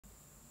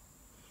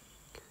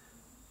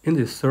In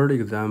this third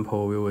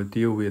example, we will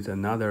deal with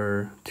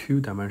another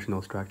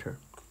two-dimensional structure.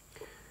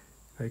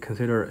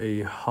 Consider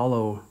a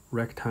hollow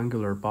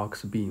rectangular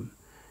box beam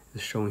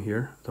is shown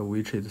here,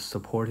 which is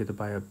supported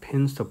by a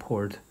pin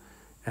support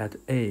at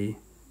A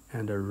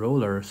and a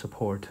roller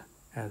support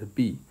at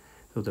B.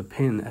 So the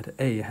pin at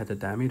A has a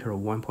diameter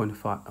of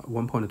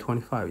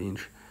 1.25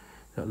 inch.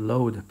 The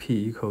load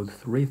P equals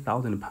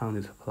 3,000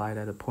 pounds is applied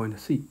at point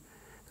C.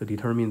 So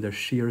determine the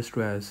shear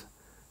stress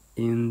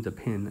in the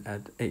pin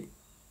at A.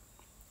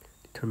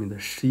 Determine the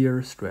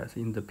shear stress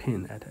in the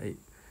pin at A.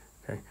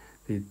 Okay,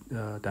 the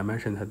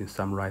dimension has been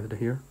summarized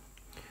here.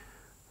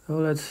 So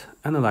let's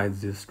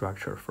analyze this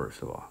structure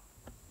first of all.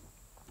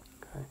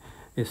 Okay,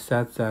 it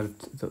says that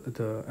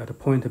at the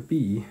point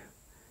B,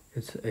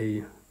 it's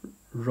a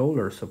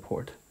roller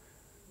support.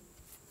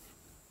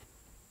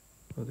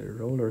 So the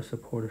roller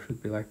support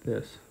should be like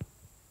this.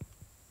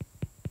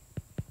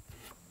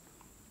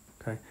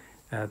 Okay,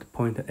 at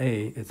point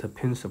A, it's a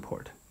pin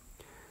support.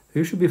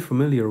 You should be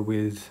familiar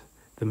with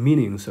the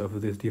meanings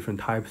of these different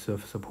types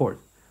of support.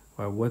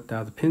 Right? What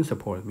does pin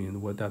support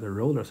mean? What does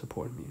roller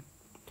support mean?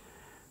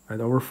 Right,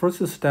 our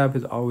first step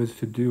is always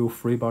to do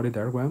free body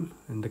diagram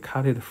and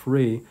cut it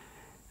free,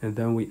 and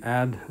then we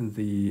add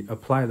the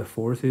applied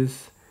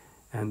forces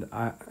and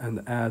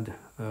add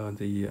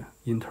the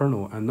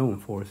internal unknown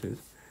forces.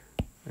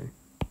 Okay.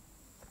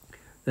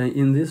 Then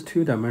in this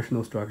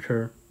two-dimensional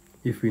structure,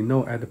 if we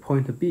know at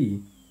point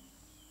B,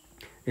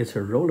 it's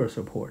a roller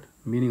support,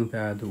 meaning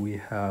that we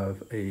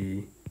have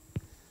a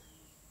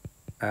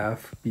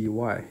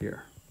FBY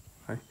here.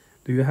 Right?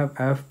 Do you have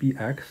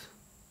FBX?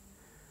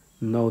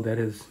 No, that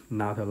is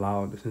not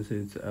allowed since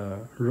it's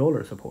a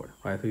roller support,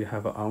 right? So you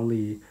have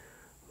only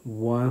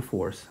one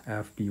force,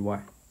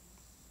 FBY,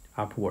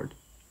 upward.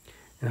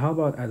 And how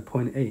about at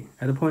point A?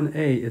 At point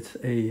A, it's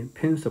a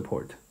pin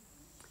support.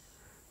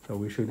 So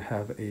we should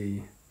have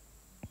a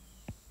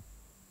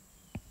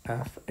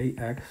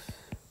FAX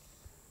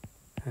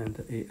and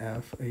a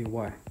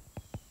FAY.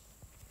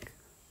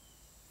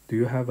 Do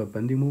you have a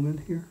bending moment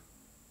here?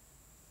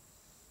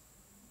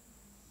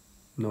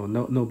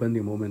 No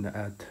bending moment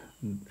at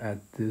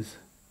this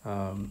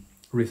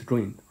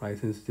restraint, right?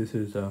 Since this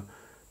is a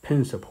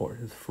pin support,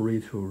 it's free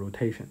to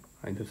rotation,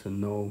 right? There's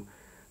no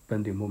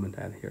bending moment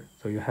at here.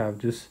 So you have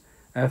just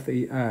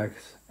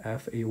FAX,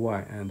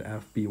 FAY, and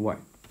FBY,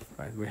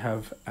 right? We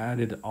have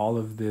added all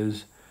of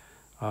these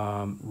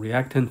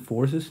reactant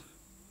forces.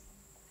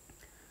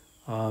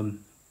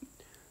 Then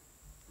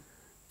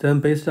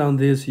based on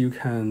this, you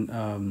can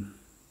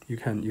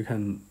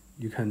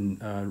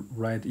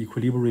write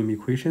equilibrium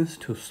equations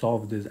to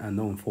solve these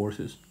unknown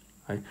forces,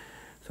 right?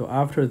 So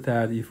after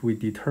that, if we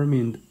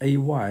determined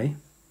AY,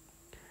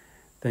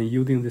 then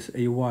using this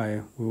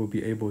AY, we will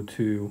be able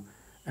to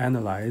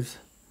analyze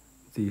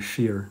the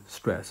shear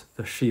stress,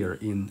 the shear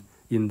in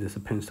this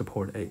pin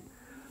support A.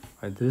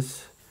 Right?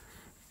 This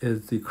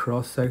is the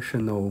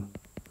cross-sectional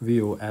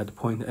view at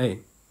point A.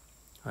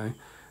 Right?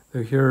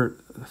 So here,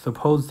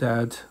 suppose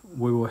that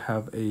we will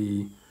have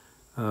a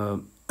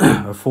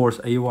a force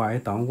AY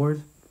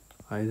downward.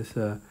 Right? This,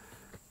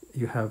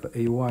 you have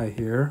AY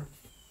here.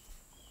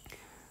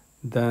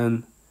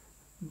 Then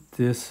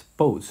this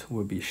both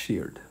will be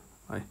sheared.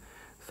 Right?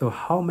 So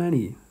how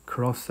many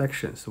cross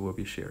sections will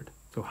be sheared?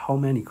 So how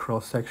many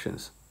cross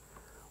sections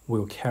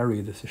will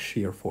carry this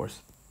shear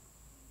force?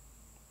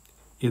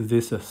 Is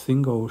this a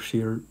single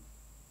shear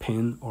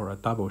pin or a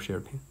double shear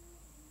pin?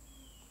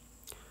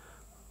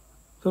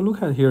 So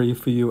look at here,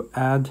 if you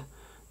add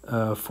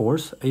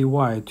force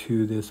AY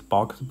to this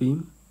box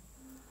beam,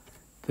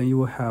 then you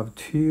will have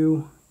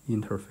two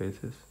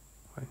interfaces.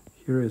 Right?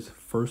 Here is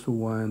first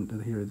one,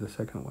 and here is the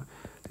second one.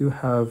 So you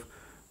have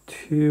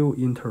two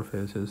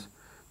interfaces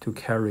to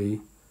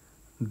carry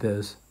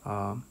this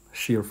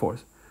shear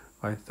force,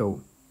 right?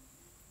 So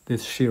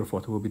this shear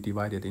force will be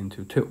divided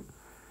into two.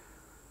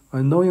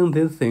 Knowing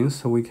these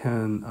things, we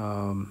can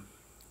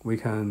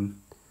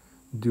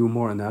do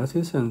more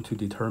analysis and to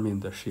determine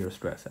the shear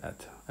stress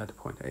at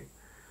point A.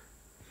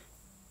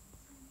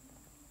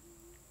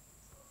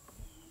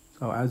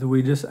 So as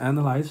we just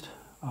analyzed,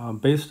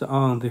 based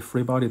on the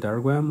free body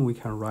diagram, we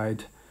can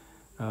write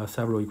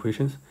several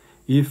equations.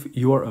 If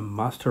you are a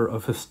master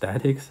of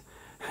statics,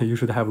 you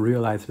should have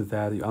realized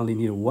that you only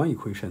need one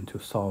equation to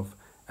solve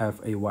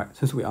FAY,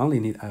 since we only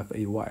need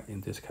FAY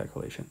in this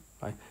calculation,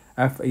 right?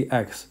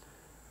 FAX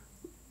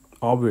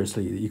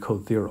obviously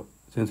equals 0,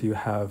 since you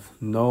have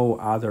no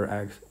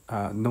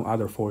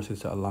other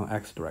forces along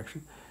x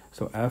direction.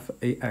 So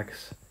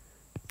FAX,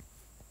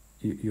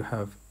 you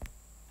have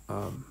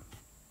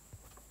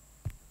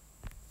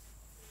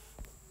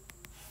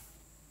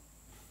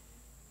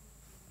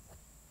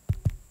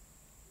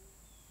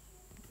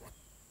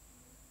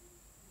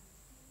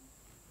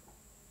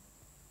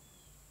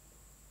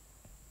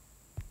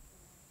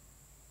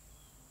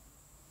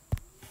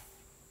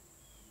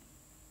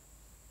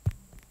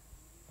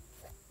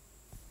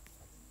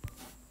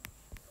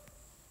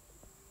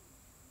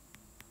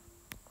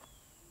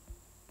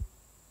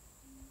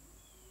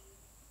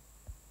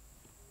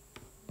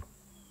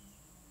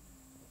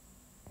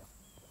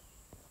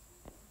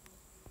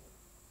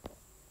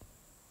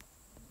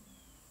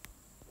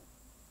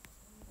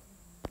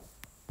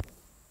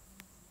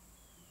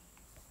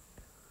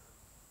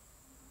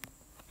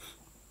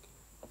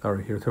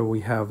sorry, here, so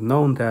we have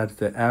known that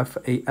the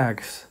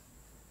f(ax)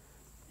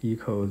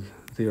 equals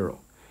 0.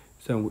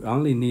 So we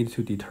only need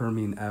to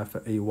determine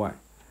f(ay).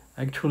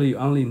 Actually, you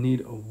only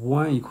need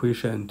one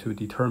equation to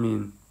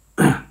determine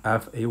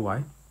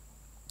f(ay).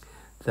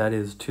 That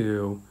is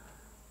to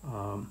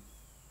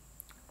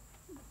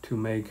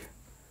make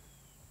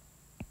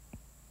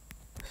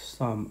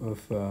sum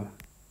of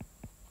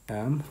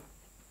m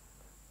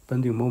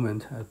bending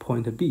moment at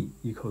point B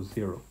equals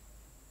 0.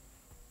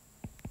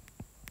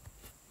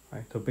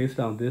 Right, so based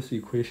on this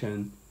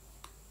equation,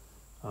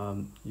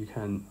 you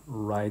can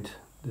write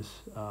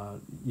this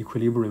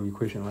equilibrium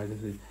equation, right?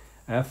 This is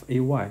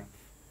f(ay)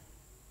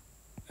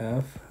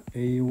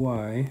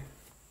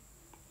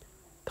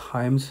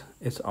 times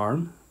its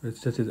arm.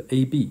 This is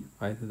AB,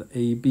 right? The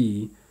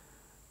AB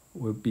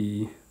will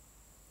be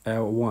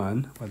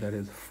L1, but that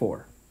is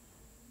 4.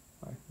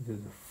 Right? This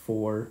is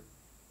 4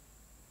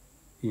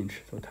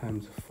 inch, so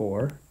times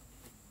 4.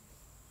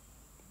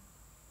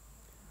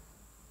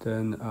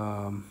 Then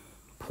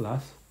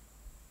plus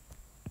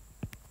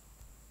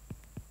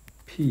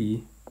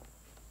P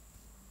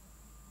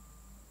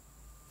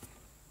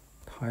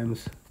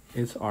times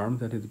its arm,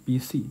 that is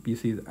BC.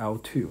 BC is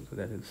L2, so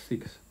that is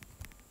 6,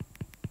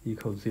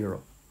 equals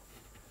 0.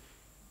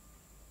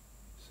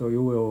 So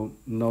you will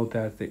note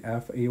that the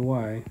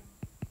f(ay)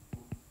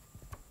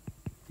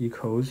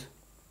 equals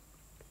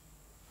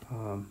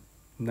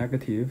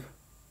negative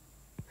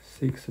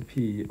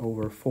 6p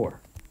over 4,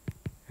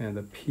 and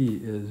the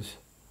p is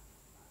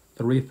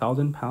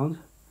 3,000 pounds.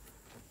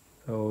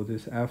 So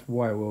this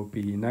Fy will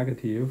be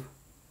negative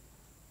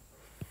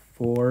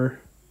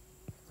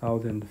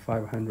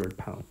 4,500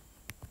 pounds.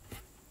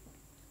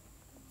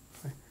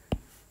 Right.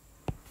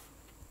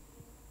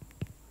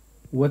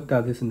 What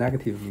does this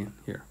negative mean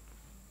here?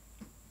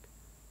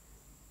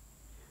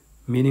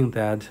 Meaning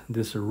that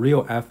this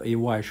real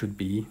Fay should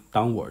be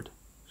downward,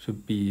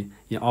 should be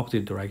in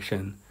opposite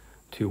direction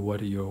to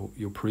what you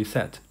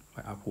preset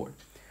by upward.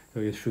 So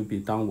it should be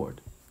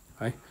downward,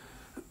 right?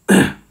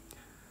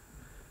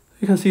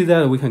 You can see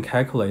that we can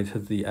calculate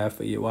the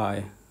Fay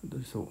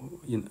so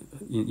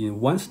in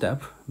one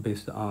step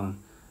based on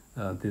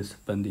this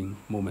bending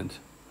moment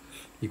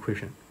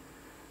equation.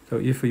 So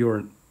if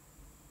you're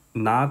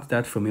not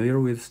that familiar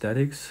with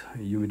statics,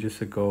 you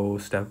just go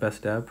step by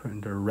step,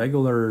 and the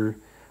regular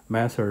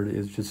method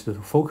is just to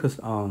focus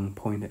on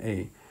point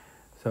A.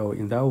 So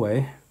in that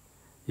way,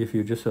 if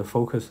you just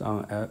focus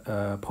on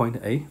point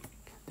A,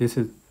 this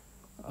is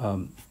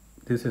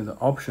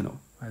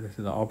optional, right? This is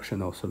an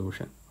optional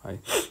solution,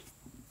 right?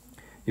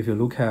 If you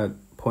look at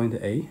point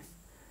A,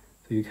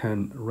 so you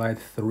can write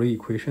 3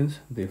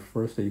 equations. The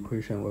first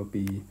equation will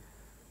be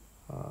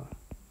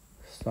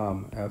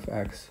sum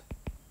fx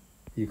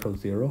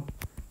equals 0.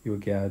 You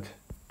get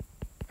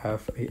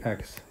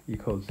f(ax)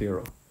 equals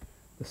 0.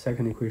 The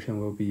second equation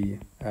will be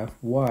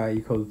Fy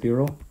equals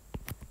 0.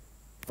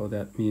 So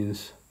that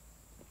means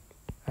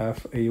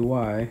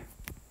Fay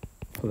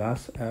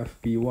plus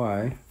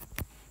Fby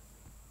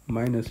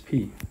minus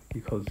P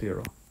equals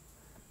 0.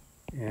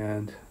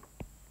 And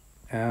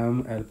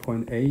M at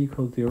point A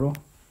equals 0.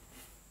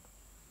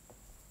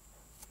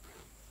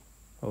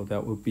 So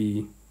that would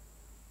be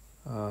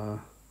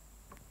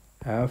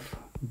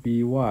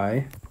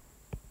Fby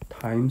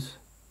times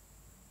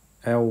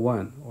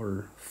L1,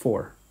 or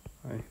 4,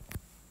 right?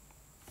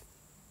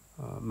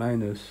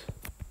 Minus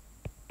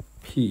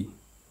P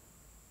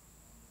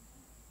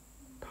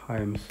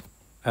times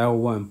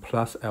L1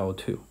 plus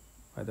L2,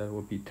 right? That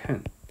would be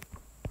 10,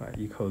 right?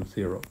 Equals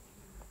 0.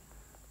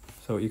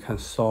 So you can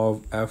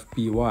solve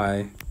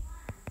Fby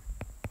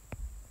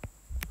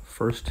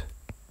first,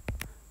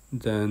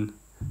 then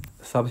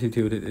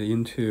substitute it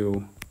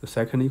into the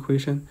second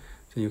equation,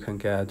 then you can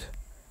get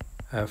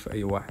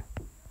Fay.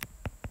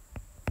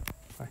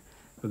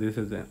 So this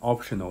is an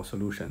optional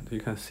solution. You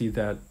can see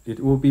that it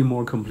will be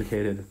more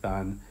complicated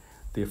than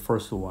the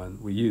first one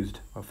we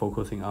used by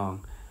focusing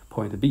on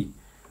point B.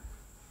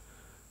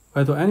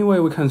 Right, so anyway,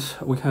 we can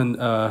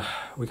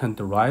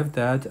derive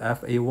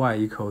that Fay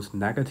equals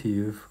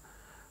negative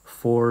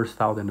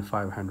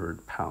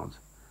 4,500 pounds.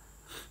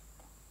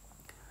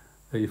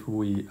 If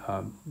we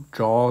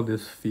draw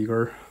this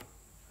figure,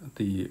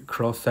 the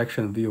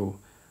cross-section view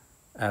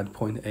at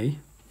point A,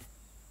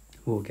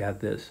 we'll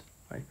get this,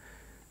 right?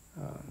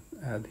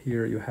 And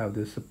here you have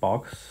this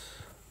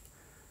box,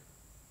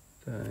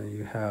 then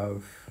you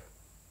have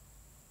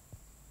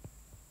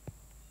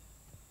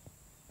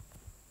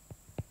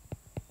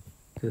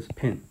this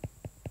pin,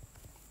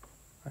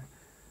 right?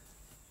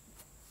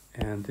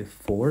 And the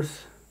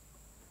force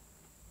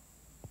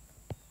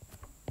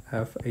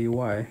Fay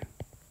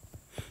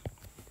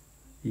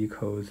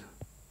equals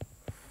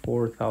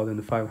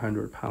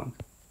 4,500 pounds.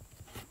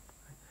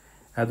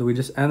 As we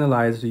just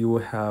analyzed, you will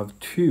have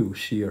two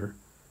shear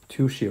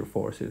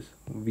forces,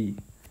 V,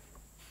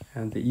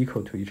 and they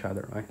equal to each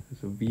other, right?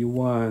 So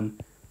V1,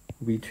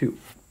 V2.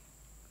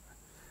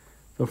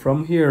 So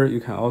from here, you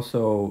can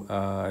also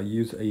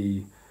use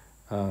a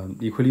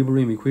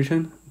equilibrium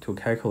equation to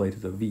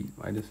calculate the V,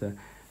 right? It's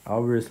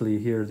Obviously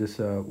here this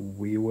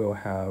we will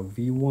have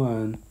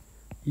V1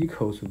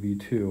 equals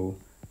V2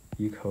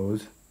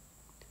 equals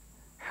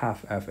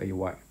half FAY,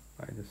 right?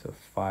 It's a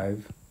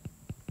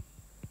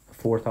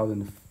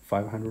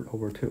 4,500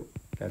 over 2.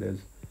 That is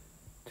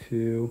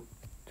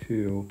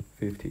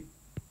 2,250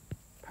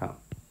 pounds.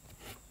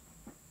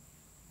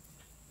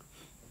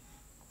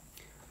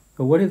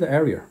 So what is the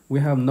area?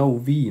 We have no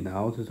V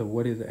now, so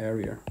what is the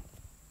area?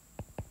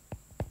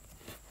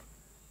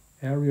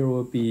 Area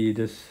will be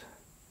this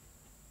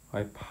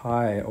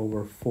pi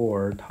over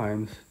 4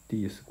 times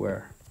d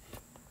squared.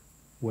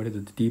 What is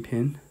the d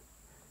pin?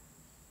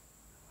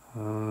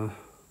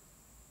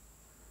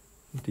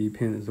 D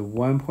pin is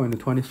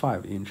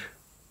 1.25 inch.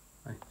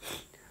 Right?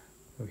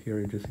 So here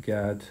you just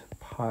get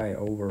pi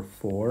over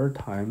 4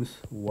 times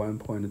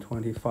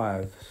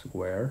 1.25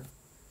 square.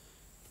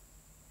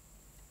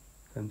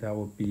 And that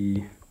will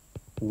be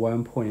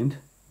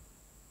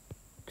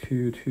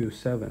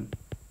 1.227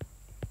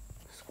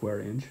 square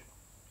inch.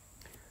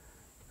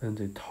 And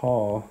the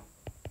tau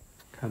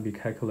can be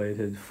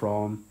calculated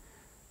from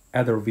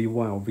either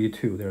V1 or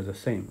V2. They're the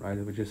same, right?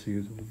 We just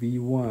use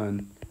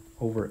V1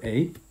 over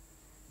A.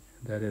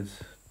 That is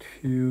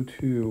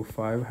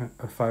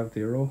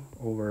 22550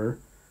 over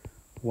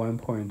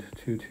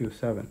 1.227.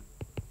 So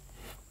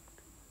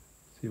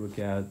you will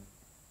get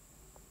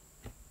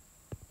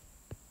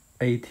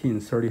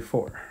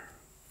 1834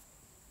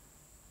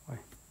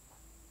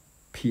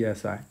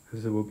 PSI.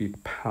 This will be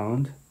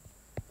pound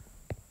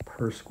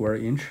per square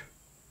inch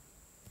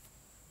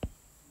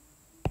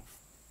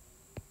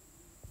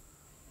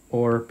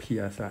or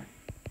PSI.